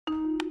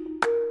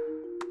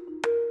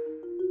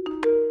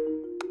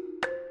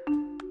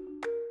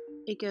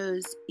It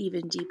goes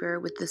even deeper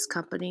with this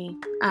company.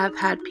 I've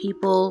had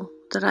people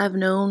that I've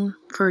known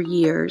for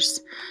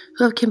years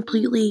who have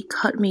completely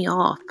cut me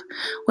off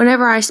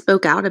whenever I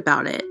spoke out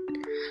about it.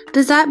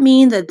 Does that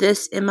mean that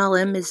this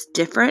MLM is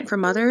different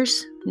from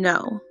others?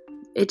 No.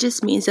 It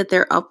just means that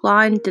their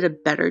upline did a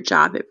better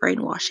job at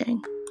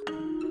brainwashing.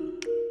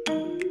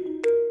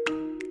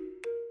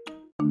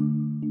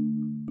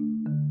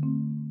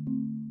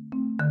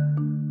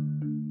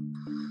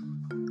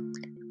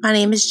 My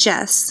name is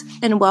Jess,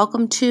 and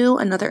welcome to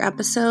another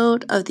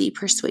episode of the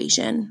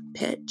Persuasion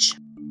Pitch.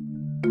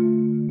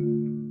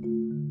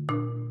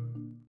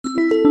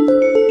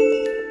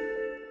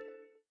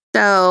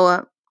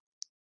 So,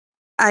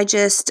 I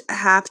just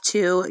have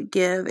to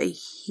give a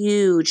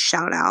huge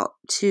shout out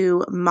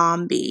to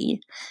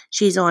Mombi.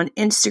 She's on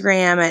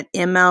Instagram at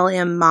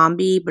MLM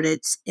Mombi, but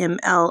it's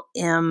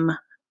MLMOBIE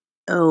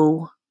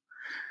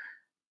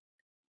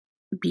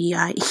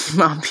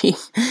Mombi.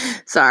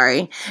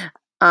 Sorry.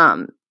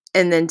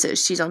 And then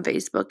she's on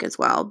Facebook as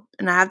well.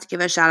 And I have to give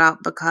a shout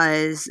out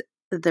because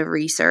the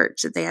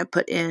research that they have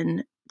put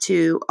in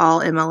to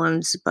all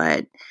MLMs,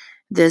 but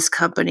this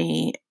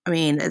company,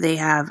 they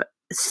have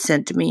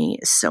sent me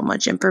so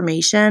much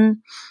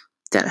information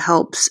that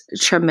helps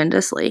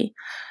tremendously.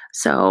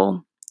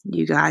 So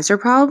you guys are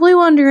probably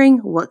wondering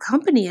what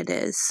company it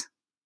is.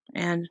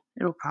 And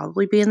it'll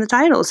probably be in the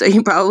title, so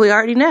you probably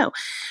already know.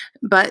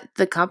 But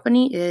the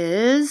company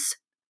is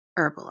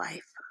Herbalife.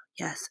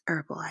 Yes,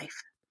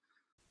 Herbalife.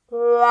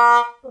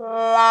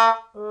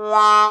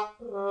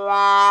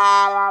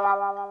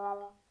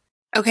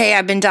 Okay,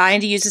 I've been dying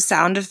to use a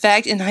sound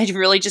effect, and I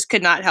really just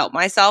could not help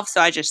myself,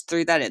 so I just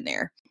threw that in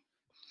there.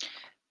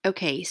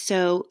 Okay,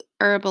 so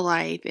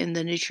Herbalife and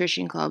the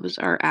nutrition clubs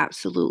are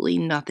absolutely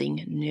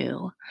nothing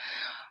new.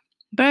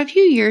 But a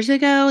few years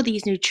ago,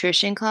 these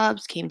nutrition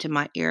clubs came to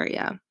my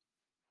area.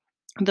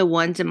 The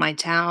ones in my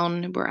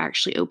town were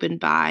actually opened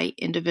by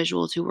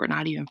individuals who were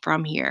not even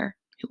from here,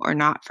 who are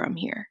not from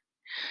here.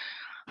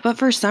 But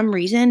for some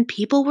reason,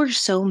 people were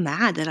so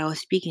mad that I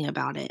was speaking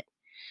about it.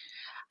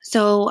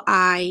 So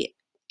I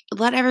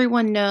let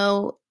everyone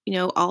know,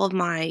 all of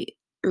my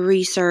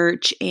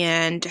research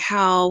and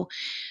how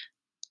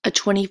a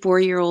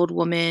 24-year-old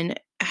woman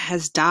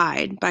has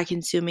died by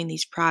consuming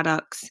these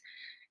products.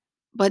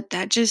 But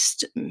that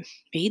just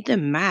made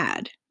them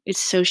mad. It's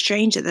so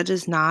strange that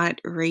does not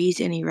raise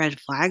any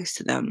red flags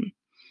to them.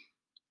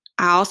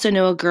 I also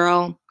know a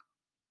girl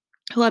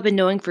who I've been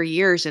knowing for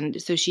years, and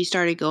so she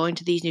started going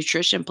to these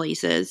nutrition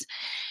places,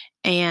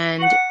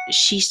 and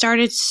she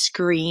started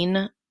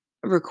screen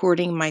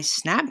recording my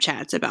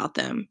Snapchats about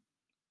them.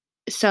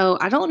 So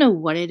I don't know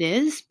what it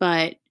is,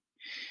 but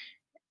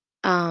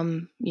they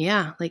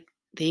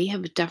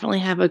definitely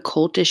have a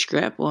cultish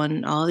grip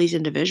on all these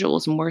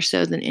individuals, more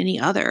so than any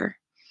other.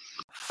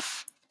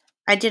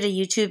 I did a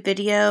YouTube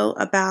video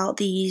about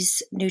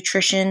these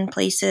nutrition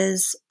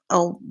places a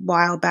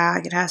while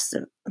back. It has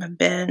to have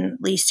been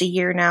at least a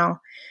year now.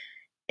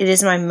 It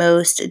is my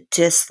most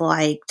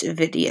disliked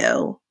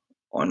video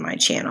on my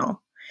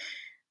channel.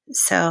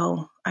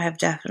 So I have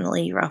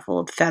definitely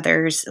ruffled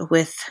feathers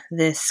with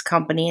this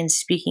company and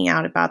speaking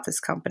out about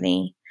this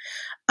company.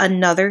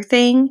 Another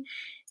thing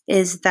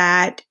is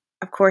that,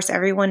 of course,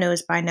 everyone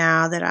knows by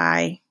now that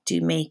I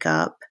do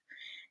makeup.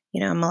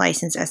 I'm a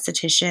licensed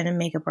esthetician and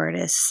makeup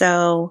artist.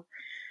 So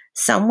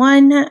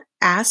someone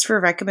asked for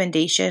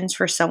recommendations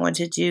for someone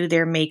to do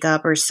their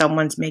makeup or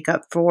someone's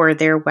makeup for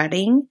their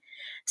wedding.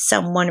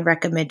 Someone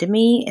recommended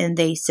me and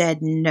they said,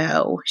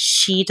 no,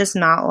 she does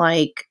not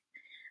like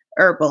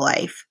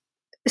Herbalife.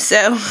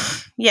 So,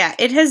 yeah,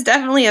 it has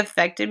definitely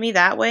affected me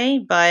that way,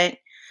 but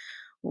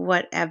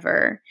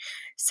whatever.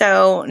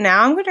 So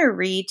now I'm going to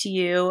read to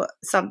you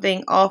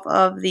something off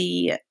of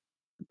the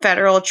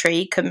Federal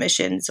Trade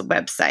Commission's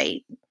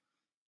website.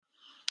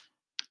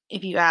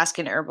 If you ask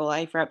an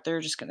Herbalife rep, they're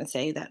just going to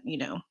say that,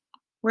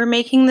 we're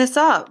making this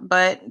up,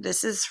 but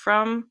this is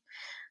from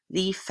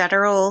the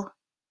Federal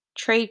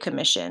Trade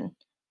Commission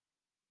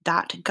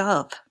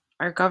 .gov,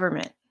 our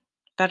government,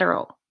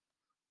 federal.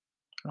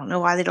 I don't know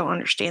why they don't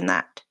understand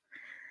that.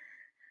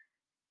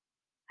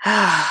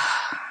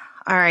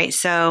 All right,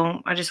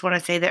 so I just want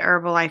to say that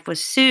Herbalife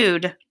was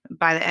sued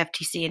by the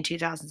FTC in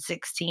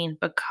 2016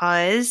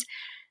 because,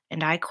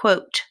 and I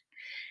quote,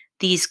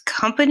 these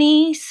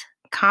companies'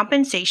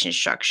 compensation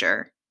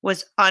structure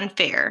was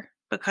unfair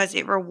because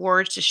it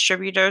rewards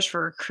distributors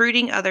for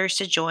recruiting others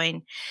to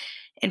join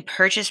and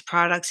purchase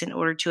products in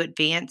order to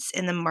advance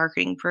in the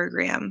marketing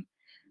program,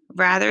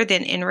 rather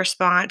than in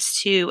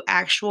response to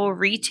actual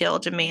retail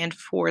demand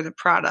for the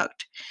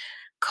product,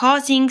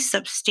 causing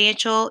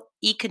substantial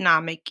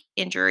economic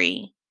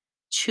injury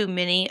to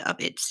many of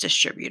its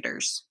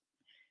distributors.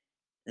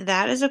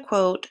 That is a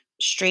quote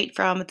straight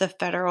from the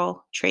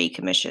Federal Trade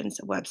Commission's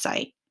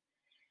website.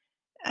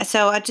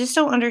 So I just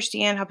don't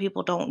understand how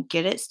people don't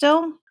get it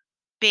still.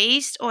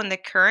 Based on the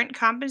current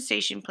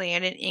compensation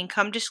plan and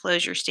income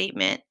disclosure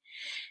statement,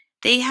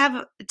 they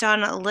have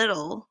done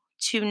little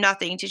to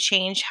nothing to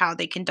change how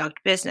they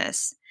conduct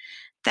business.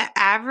 The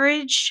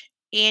average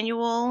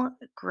annual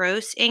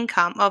gross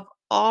income of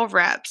all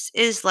reps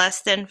is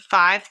less than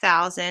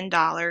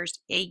 $5,000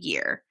 a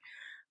year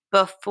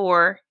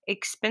before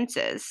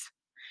expenses.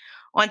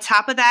 On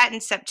top of that,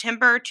 in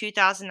September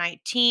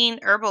 2019,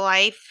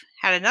 Herbalife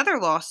had another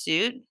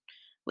lawsuit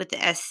with the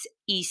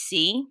SEC.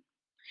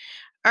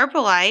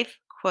 Herbalife,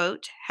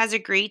 quote, has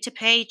agreed to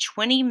pay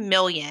 $20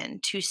 million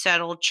to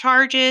settle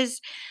charges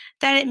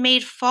that it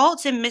made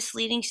false and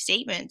misleading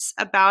statements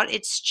about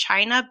its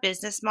China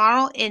business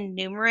model in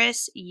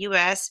numerous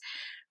U.S.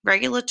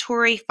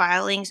 regulatory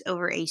filings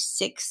over a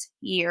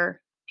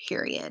 6-year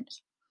period.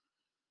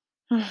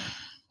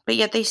 But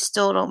yet they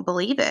still don't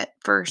believe it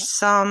for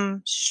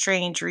some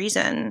strange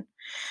reason.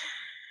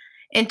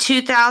 In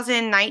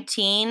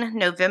 2019,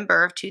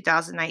 November of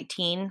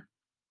 2019,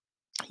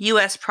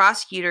 U.S.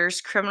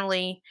 prosecutors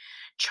criminally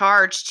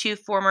charged 2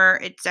 former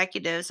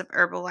executives of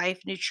Herbalife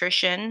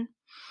Nutrition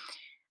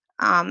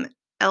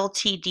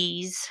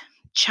Ltd's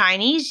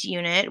Chinese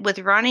unit with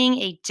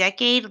running a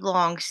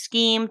decade-long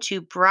scheme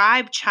to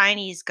bribe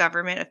Chinese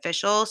government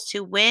officials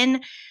to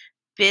win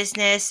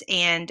business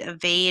and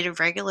evade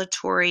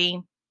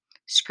regulatory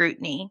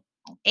scrutiny.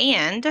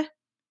 And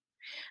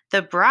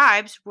the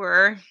bribes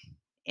were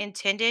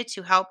intended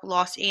to help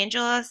Los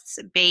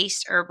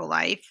Angeles-based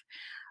Herbalife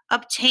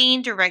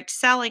obtain direct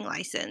selling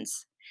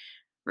license,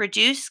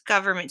 reduce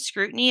government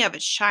scrutiny of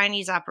its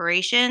Chinese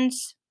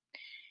operations,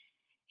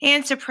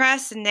 and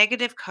suppress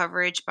negative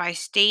coverage by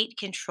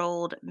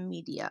state-controlled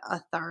media,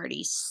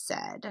 authorities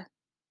said.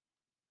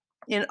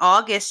 In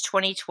August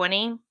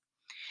 2020,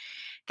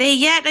 they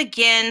yet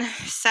again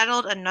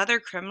settled another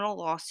criminal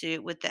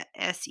lawsuit with the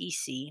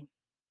SEC.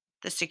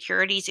 The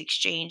Securities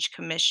Exchange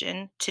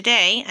Commission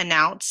today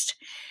announced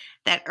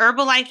that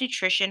Herbalife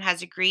Nutrition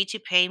has agreed to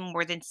pay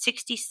more than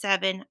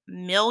 $67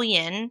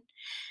 million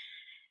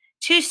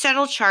to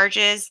settle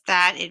charges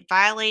that it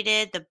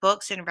violated the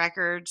books and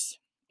records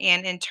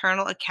and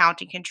internal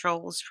accounting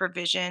controls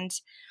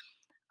provisions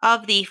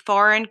of the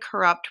Foreign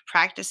Corrupt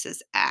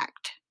Practices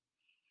Act.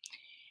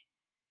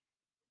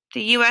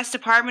 The U.S.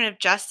 Department of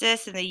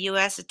Justice and the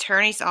U.S.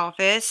 Attorney's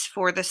Office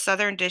for the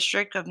Southern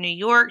District of New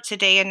York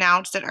today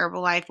announced that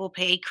Herbalife will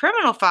pay a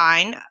criminal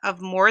fine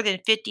of more than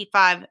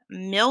 $55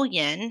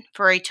 million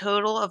for a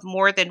total of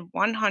more than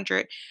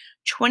 $123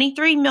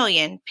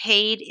 million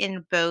paid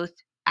in both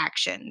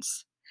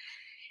actions.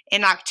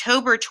 In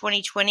October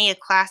 2020, a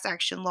class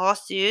action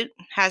lawsuit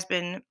has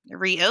been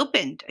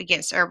reopened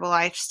against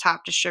Herbalife's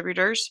top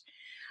distributors.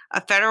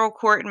 A federal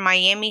court in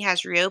Miami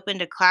has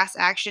reopened a class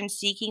action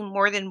seeking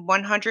more than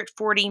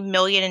 $140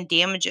 million in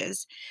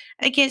damages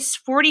against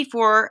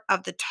 44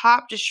 of the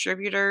top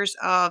distributors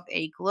of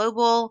a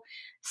global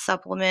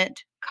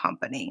supplement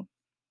company.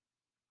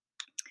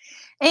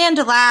 And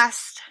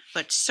last,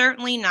 but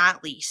certainly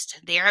not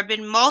least, there have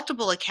been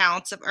multiple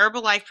accounts of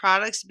Herbalife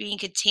products being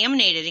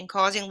contaminated and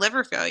causing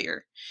liver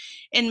failure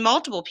in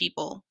multiple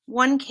people,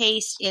 one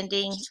case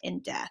ending in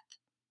death.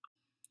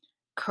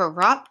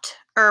 Corrupt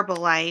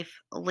Herbalife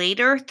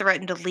later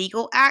threatened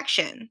legal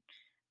action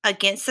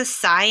against the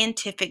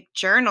scientific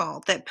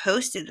journal that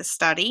posted the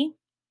study.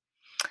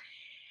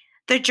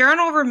 The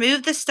journal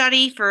removed the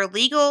study for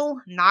legal,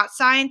 not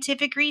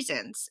scientific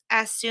reasons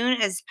as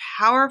soon as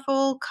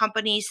powerful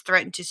companies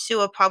threaten to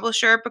sue a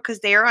publisher because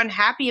they are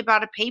unhappy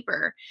about a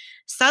paper.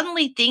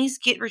 Suddenly, things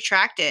get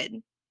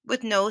retracted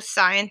with no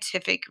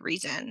scientific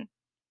reason.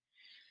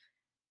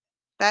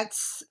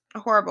 That's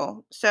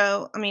horrible.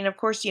 So, I mean, of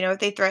course, if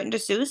they threaten to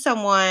sue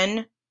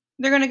someone,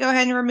 they're going to go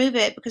ahead and remove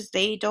it because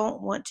they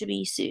don't want to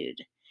be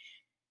sued.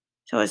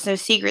 So it's no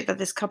secret that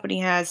this company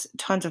has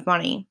tons of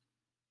money.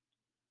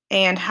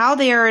 And how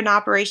they are in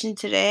operation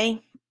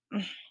today,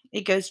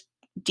 it goes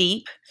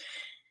deep.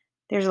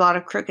 There's a lot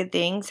of crooked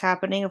things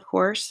happening, of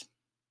course,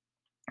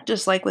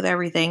 just like with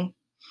everything.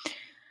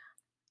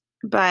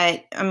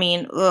 But, I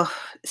mean,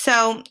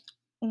 So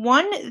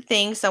one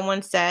thing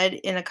someone said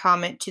in a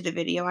comment to the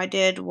video I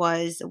did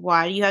was,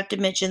 why do you have to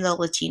mention the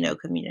Latino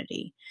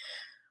community?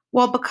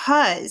 Well,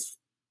 because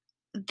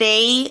so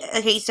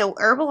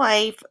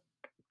Herbalife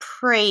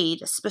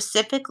preyed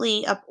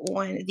specifically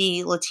upon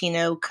the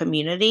Latino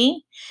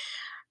community,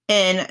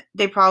 and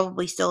they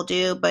probably still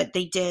do, but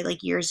they did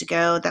like years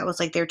ago. That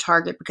was like their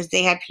target because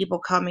they had people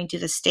coming to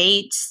the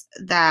States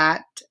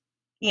that,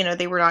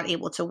 they were not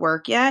able to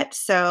work yet.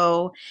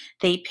 So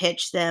they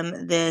pitched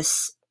them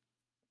this,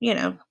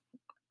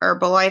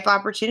 Herbalife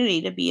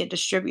opportunity to be a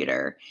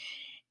distributor.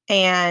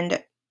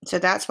 And so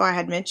that's why I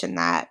had mentioned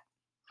that.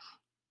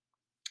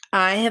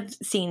 I have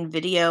seen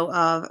video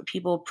of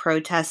people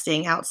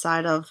protesting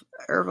outside of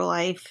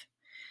Herbalife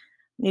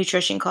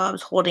nutrition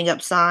clubs, holding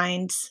up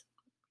signs.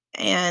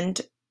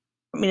 And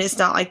I mean, it's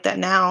not like that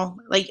now.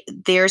 Like,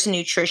 there's a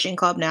nutrition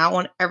club now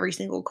on every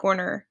single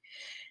corner.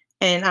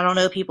 And I don't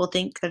know if people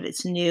think that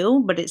it's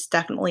new, but it's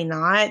definitely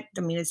not.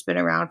 I mean, it's been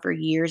around for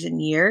years and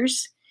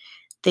years.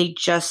 They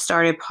just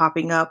started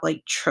popping up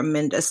like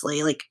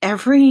tremendously, like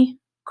every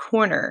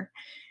corner.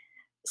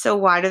 So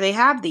why do they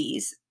have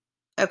these?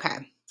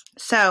 Okay.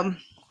 So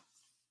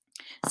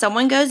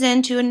Someone goes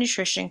into a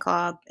nutrition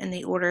club and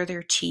they order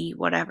their tea,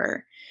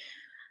 whatever.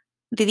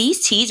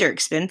 These teas are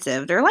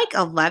expensive. They're like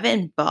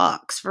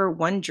 $11 for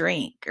one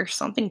drink or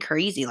something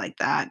crazy like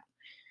that.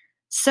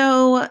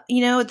 So,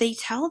 they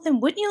tell them,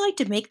 wouldn't you like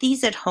to make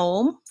these at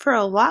home for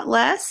a lot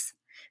less?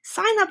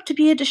 Sign up to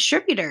be a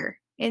distributor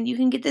and you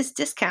can get this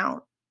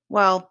discount.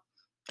 Well,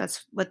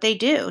 that's what they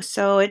do.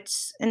 So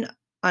it's an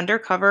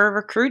undercover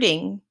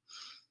recruiting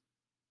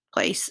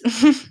place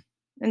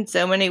in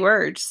so many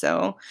words.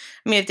 So,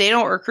 I mean, if they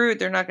don't recruit,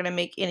 they're not going to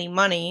make any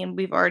money. And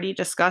we've already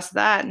discussed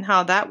that and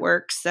how that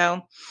works.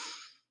 So,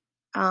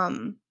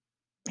 um,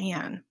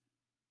 man,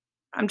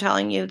 I'm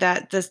telling you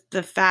that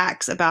the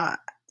facts about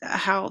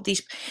how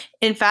these,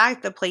 in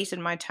fact, the place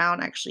in my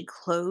town actually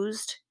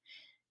closed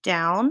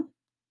down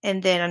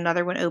and then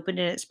another one opened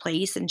in its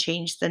place and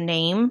changed the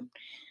name.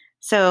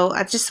 So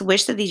I just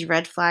wish that these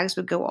red flags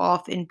would go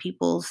off in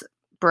people's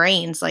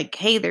brains like,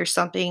 hey, there's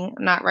something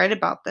not right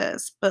about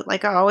this. But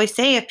like I always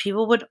say, if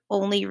people would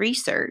only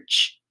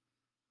research.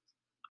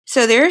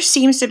 So there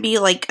seems to be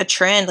like a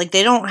trend, like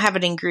they don't have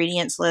an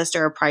ingredients list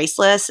or a price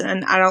list.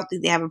 And I don't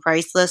think they have a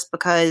price list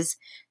because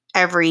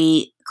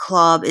every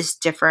club is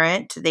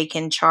different. They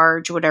can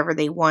charge whatever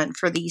they want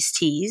for these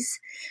teas.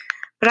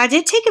 But I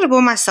did take it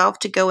upon myself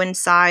to go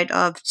inside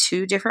of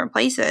 2 different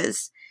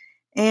places.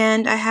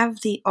 And I have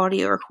the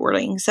audio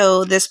recording.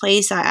 So this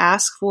place, I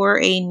asked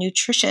for a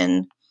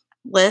nutrition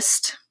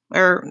list,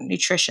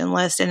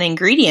 an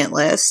ingredient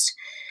list.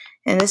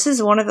 And this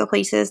is one of the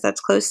places that's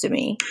close to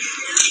me.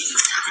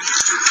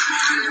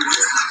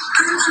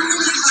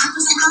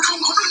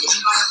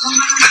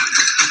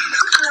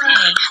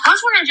 Hey, I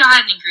was wondering if y'all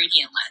had an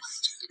ingredient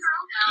list.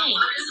 Hey,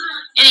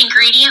 an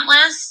ingredient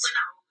list?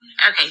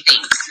 Okay,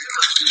 thanks.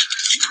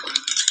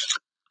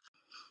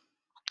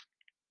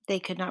 They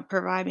could not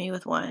provide me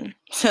with one.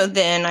 So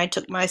then I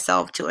took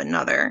myself to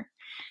another.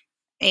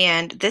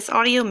 And this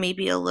audio may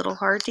be a little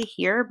hard to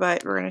hear,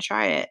 but we're going to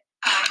try it.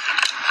 You guys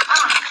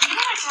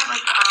have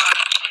like an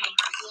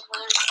ingredient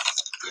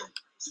list?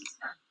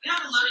 We have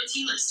a loaded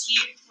tea list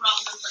here for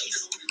all the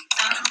flavors.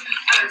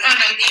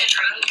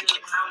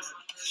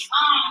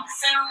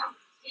 So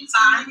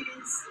inside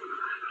is,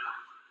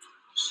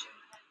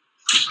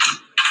 so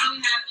we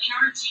have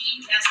NRG,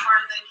 that's part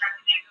of the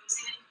caffeine that goes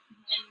in,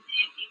 and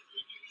then it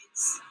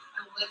is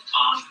a lift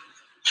off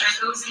that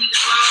goes in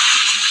as well.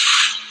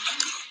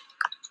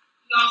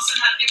 We also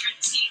have different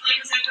tea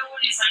flavors that go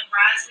in. It's like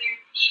raspberry,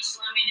 peach,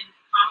 lemon, and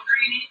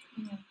pomegranate.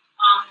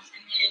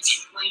 And then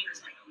it's flavors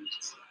that go in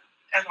as well.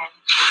 Okay.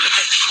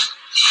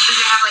 Does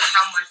it have like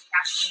how much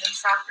caffeine and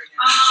stuff, or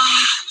no?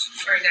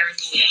 Or is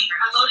everything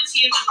different? A loaded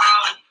tea is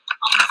about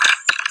almost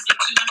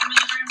 200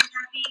 milligrams of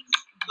caffeine,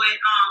 but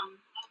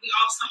we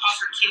also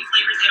offer kid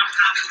flavors that don't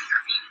have any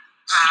caffeine.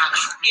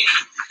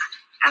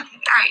 Yeah. Okay.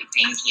 All right.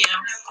 Thank you.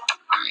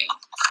 All right.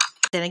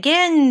 Then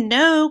again,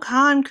 no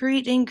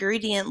concrete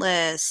ingredient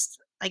list.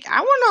 Like,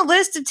 I want a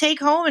list to take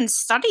home and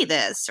study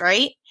this,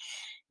 right?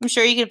 I'm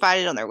sure you can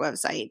find it on their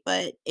website,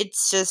 but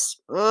it's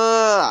just,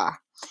 ugh.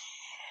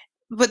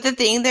 But the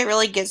thing that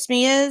really gets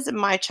me is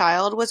my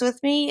child was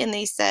with me and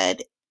they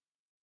said,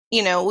 we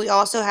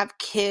also have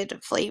kid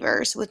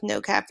flavors with no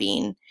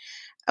caffeine.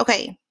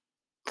 Okay,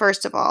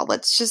 first of all,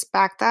 let's just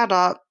back that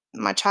up.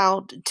 My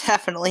child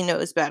definitely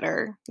knows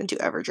better than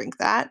to ever drink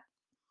that.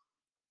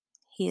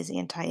 He is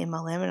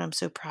anti-MLM and I'm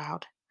so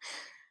proud.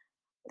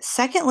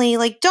 Secondly,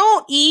 like,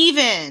 don't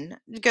even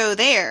go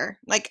there.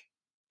 Like,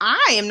 I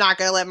am not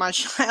going to let my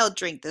child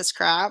drink this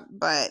crap,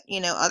 but,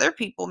 other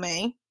people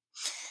may.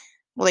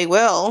 Well, they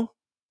will.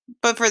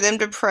 But for them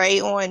to prey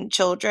on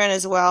children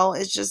as well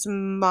is just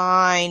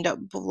mind-blowing,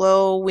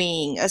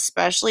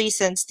 especially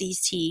since these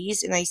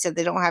teas, and they said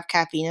they don't have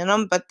caffeine in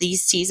them, but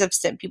these teas have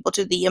sent people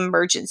to the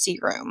emergency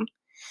room.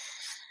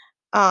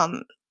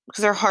 Because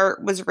their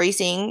heart was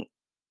racing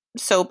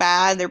so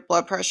bad, their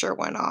blood pressure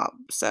went up.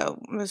 So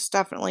it was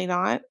definitely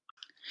not.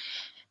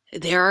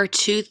 There are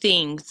 2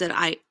 things that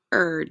I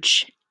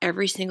urge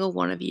every single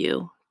one of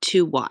you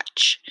to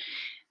watch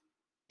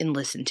and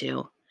listen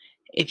to,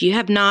 if you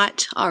have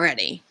not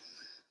already.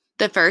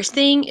 The first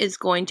thing is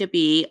going to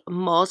be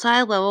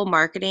multi-level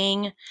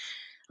marketing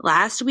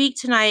last week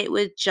tonight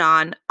with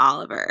John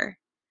Oliver.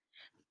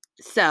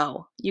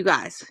 So, you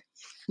guys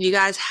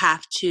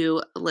have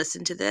to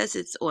listen to this.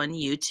 It's on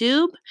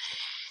YouTube.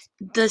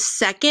 The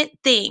second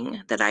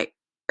thing that I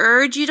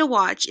urge you to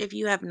watch, if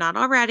you have not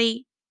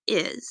already,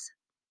 is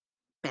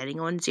Betting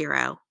on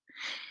Zero.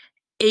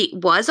 It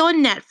was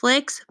on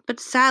Netflix, but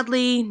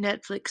sadly,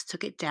 Netflix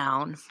took it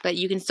down. But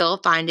you can still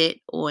find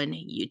it on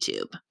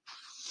YouTube.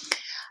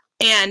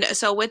 And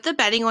so with the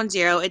Betting on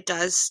Zero, it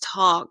does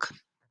talk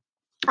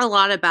a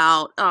lot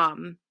about,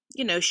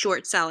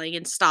 short selling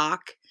in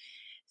stock,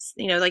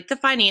 like the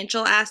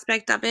financial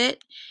aspect of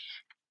it.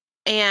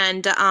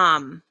 And,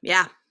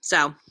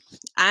 so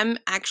I'm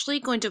actually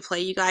going to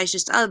play you guys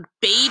just a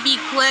baby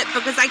clip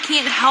because I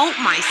can't help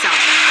myself.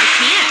 I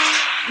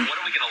can't. What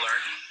are we going to learn?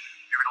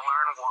 You're going to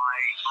learn why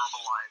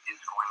Herbalife is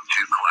going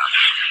to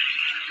collapse.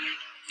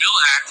 Bill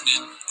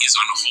Ackman is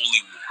on a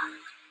holy war.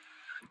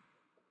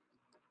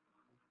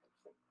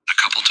 A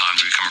couple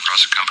times we come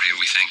across a company that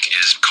we think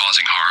is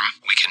causing harm.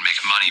 We can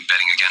make money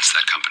betting against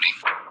that company.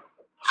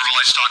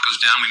 Herbalife stock goes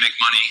down, we make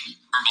money.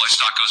 Herbalife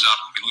stock goes up,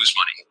 we lose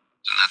money.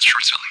 And that's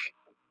short selling.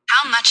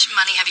 How much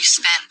money have you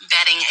spent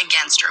betting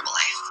against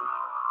Herbalife?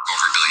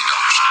 Over $1 billion.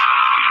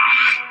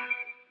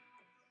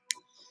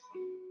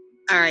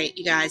 All right,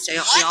 you guys,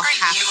 y'all What have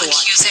are to you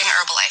watch. accusing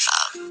Herbalife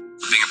of?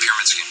 Being a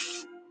pyramid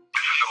scheme.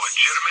 This is a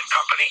legitimate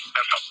company.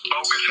 That's a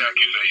bogus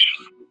accusation.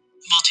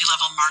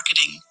 Multi-level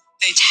marketing.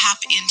 They tap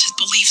into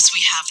beliefs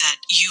we have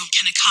that you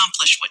can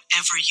accomplish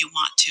whatever you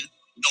want to.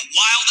 The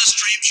wildest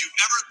dreams you've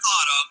ever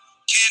thought of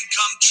can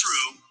come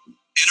true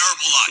in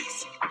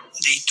Herbalife.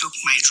 They took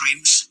my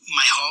dreams,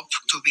 my hope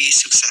to be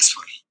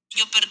successful.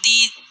 Yo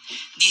perdí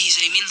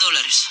 $16,000.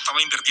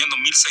 Estaba invirtiendo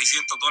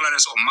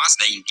 $1,600 o más.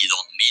 $22,000.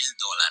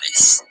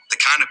 The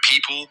kind of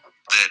people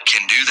that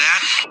can do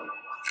that,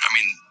 I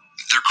mean,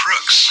 they're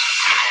crooks.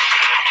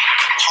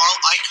 Carl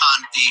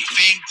Icahn, the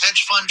famed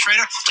hedge fund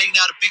trader, taking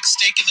out a big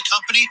stake in the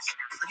company,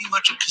 pretty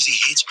much because he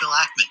hates Bill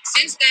Ackman.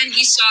 Since then,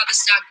 he saw the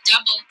stock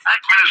double.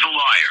 Ackman is a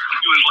liar.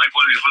 He was like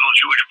one of these little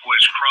Jewish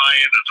boys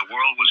crying that the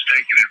world was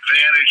taking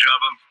advantage of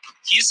him.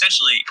 He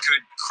essentially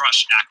could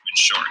crush Ackman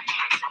short.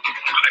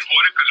 I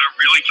bought it because I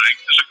really think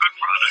it's a good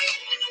product.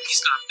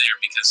 He's not there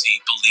because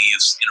he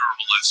believes in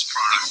Herbalife's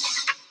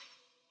product.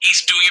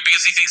 He's doing it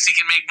because he thinks he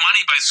can make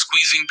money by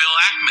squeezing Bill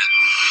Ackman.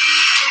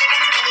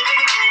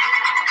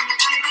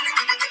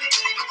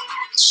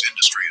 This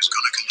industry is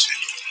going to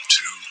continue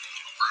to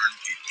burn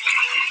people.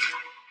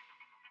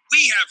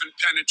 We haven't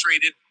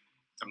penetrated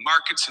the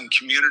markets and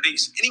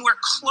communities anywhere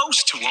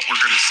close to what we're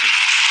going to see.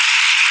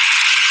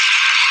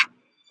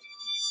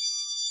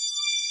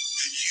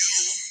 And you,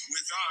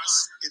 with us,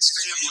 it's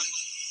family,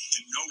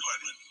 and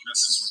nobody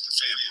messes with the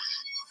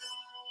family.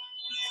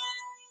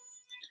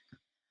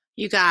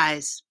 You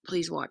guys,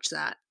 please watch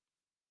that.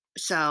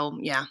 So,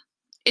 yeah.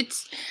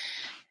 It's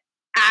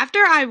after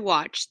I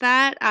watched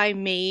that, I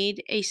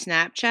made a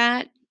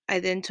Snapchat. I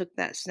then took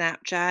that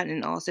Snapchat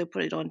and also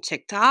put it on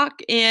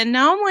TikTok. And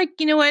now I'm like,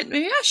 you know what?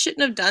 Maybe I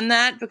shouldn't have done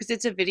that because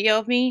it's a video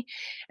of me.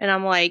 And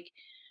I'm like,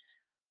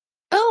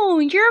 oh,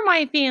 you're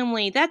my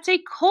family. That's a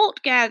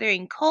cult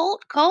gathering.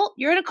 Cult,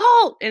 you're in a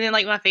cult. And then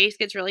like my face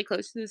gets really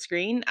close to the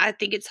screen. I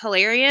think it's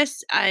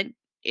hilarious. No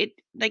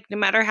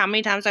matter how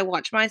many times I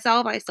watch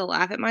myself, I still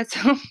laugh at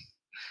myself.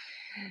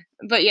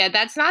 But yeah,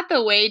 that's not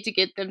the way to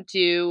get them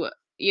to,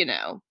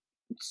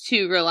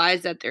 to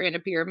realize that they're in a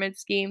pyramid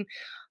scheme.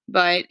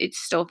 But it's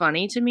still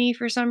funny to me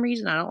for some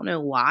reason. I don't know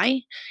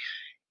why.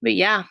 But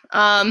yeah.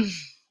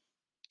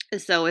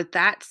 So with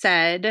that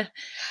said,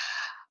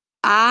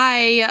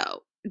 I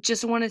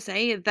just want to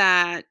say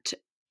that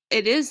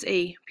it is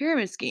a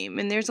pyramid scheme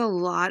and there's a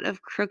lot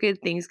of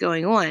crooked things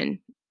going on.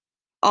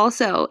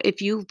 Also,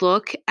 if you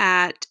look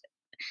at,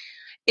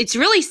 it's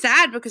really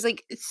sad because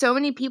like so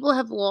many people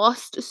have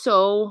lost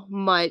so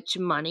much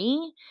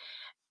money.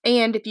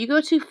 And if you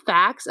go to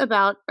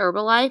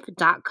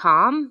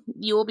factsaboutherbalife.com,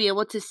 you will be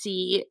able to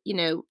see,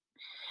 the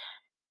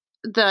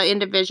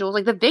individuals,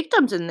 like the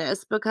victims in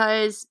this,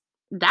 because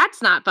that's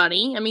not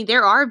funny. I mean,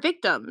 there are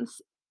victims,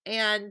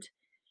 and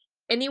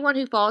anyone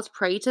who falls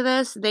prey to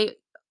this, they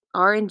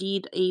are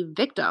indeed a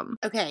victim.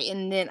 Okay,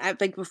 and then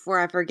before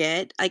I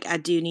forget, I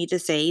do need to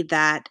say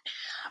that,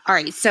 all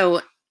right,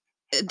 so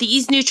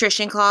these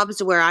nutrition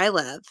clubs where I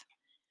live,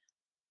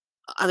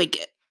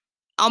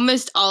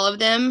 almost all of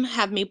them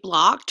have me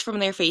blocked from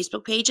their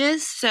Facebook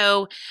pages.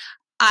 So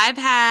I've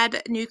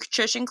had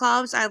nutrition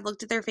clubs. I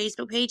looked at their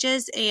Facebook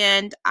pages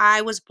and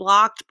I was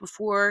blocked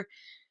before.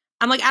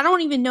 I'm like, I don't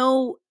even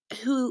know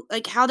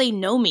how they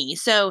know me.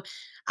 So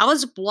I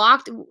was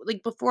blocked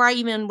before I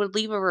even would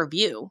leave a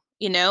review,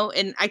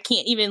 and I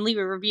can't even leave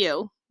a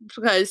review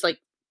because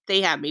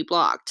they have me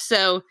blocked.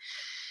 So,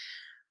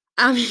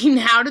 I mean,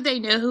 how do they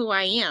know who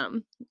I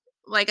am?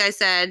 Like I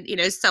said,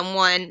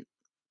 someone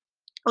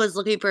was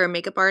looking for a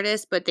makeup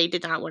artist, but they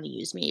did not want to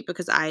use me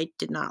because I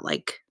did not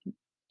like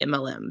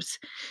MLMs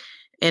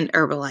and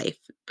Herbalife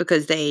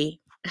because they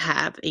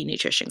have a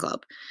nutrition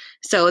club.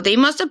 So they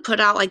must have put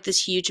out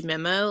this huge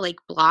memo,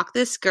 block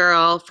this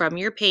girl from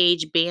your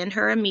page, ban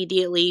her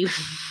immediately.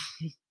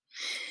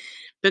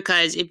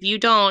 Because if you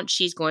don't,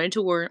 she's going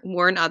to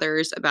warn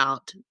others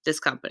about this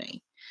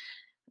company.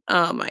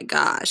 Oh my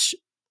gosh.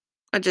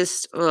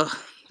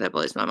 That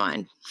blows my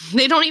mind.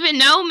 They don't even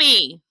know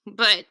me,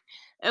 but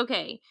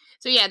okay.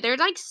 So yeah, they're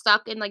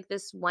stuck in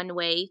this one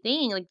way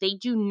thing. They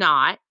do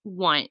not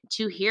want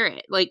to hear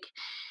it.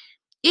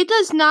 It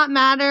does not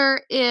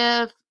matter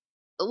if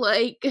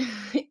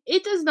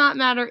it does not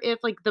matter if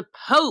the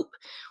Pope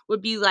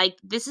would be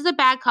this is a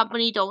bad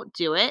company, don't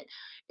do it.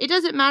 It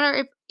doesn't matter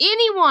if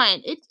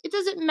anyone, it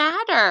doesn't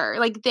matter.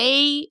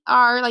 They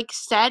are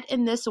set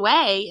in this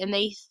way and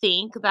they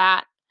think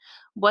that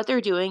what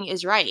they're doing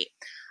is right.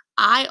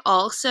 I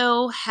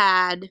also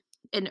had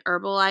an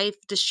Herbalife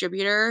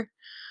distributor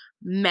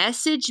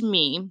message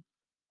me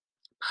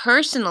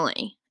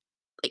personally,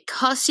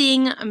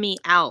 cussing me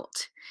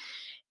out.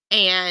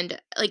 And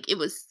it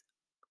was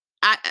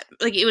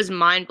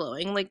mind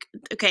blowing.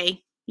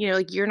 Okay, You know,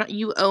 like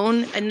you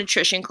own a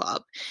nutrition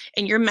club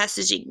and you're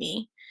messaging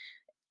me,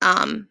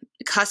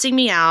 cussing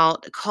me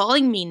out,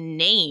 calling me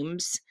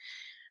names.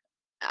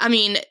 I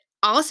mean,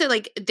 also,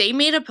 like, they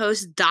made a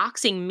post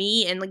doxing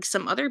me and, like,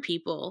 some other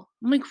people.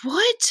 I'm like,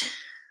 what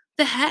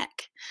the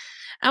heck?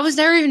 I was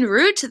never even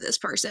rude to this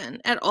person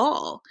at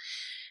all.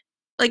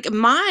 Like,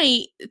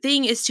 my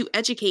thing is to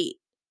educate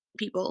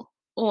people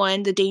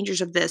on the dangers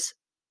of this,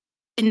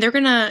 and they're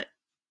gonna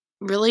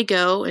really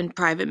go and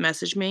private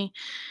message me.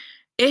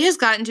 It has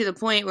gotten to the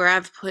point where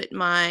I've put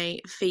my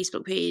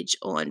Facebook page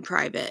on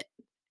private,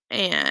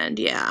 and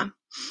yeah,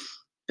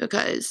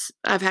 because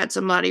I've had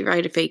somebody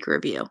write a fake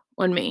review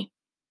on me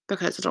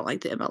because I don't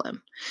like the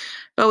MLM.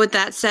 But with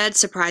that said,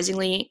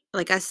 surprisingly,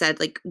 like I said,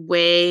 like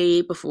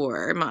way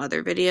before my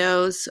other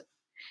videos,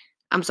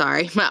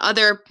 my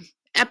other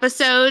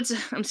episodes,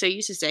 I'm so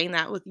used to saying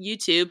that with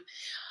YouTube,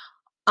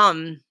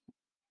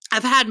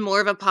 I've had more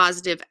of a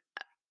positive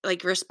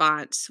like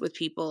response with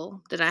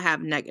people than I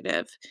have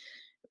negative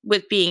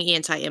with being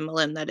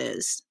anti-MLM, that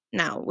is.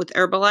 Now, with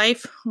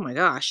Herbalife, oh my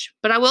gosh.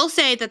 But I will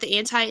say that the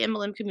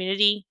anti-MLM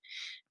community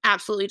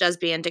absolutely does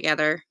band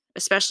together,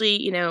 especially,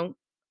 you know,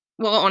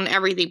 well, on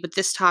everything, but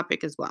this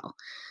topic as well.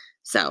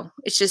 So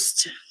it's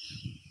just,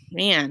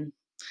 man,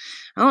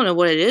 I don't know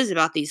what it is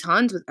about these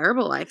Huns with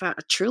Herbalife. I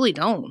truly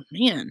don't,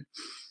 man.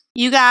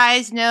 You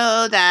guys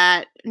know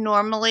that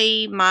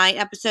normally my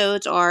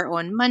episodes are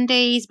on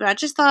Mondays, but I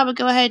just thought I would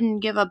go ahead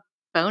and give a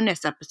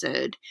bonus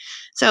episode.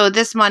 So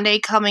this Monday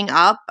coming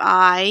up,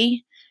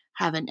 I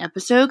have an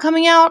episode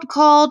coming out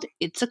called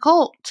It's a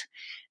Cult.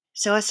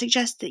 So I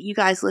suggest that you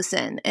guys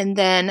listen. And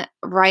then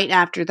right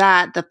after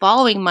that, the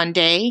following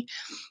Monday,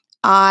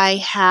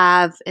 I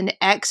have an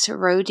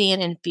ex-Rodan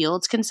and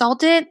Fields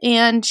consultant,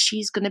 and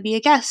she's going to be a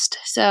guest.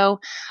 So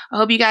I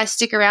hope you guys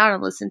stick around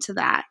and listen to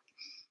that.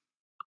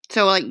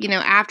 So, like, you know,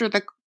 after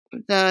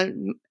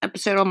the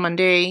episode on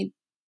Monday,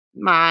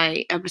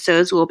 my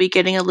episodes will be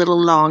getting a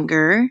little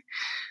longer.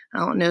 I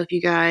don't know if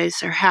you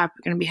guys are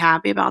going to be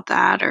happy about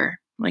that, or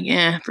like,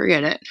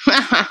 forget it.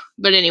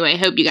 But anyway,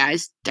 hope you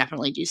guys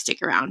definitely do stick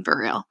around for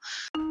real.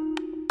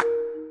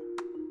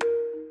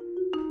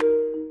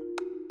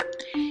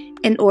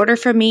 In order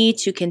for me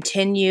to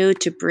continue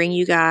to bring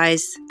you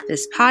guys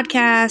this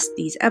podcast,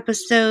 these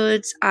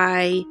episodes,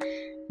 I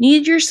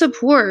need your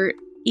support,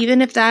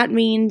 even if that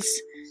means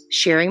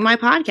sharing my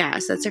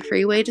podcast. That's a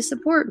free way to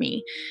support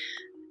me.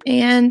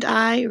 And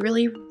I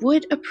really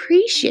would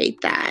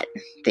appreciate that.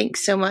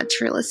 Thanks so much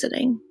for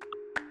listening.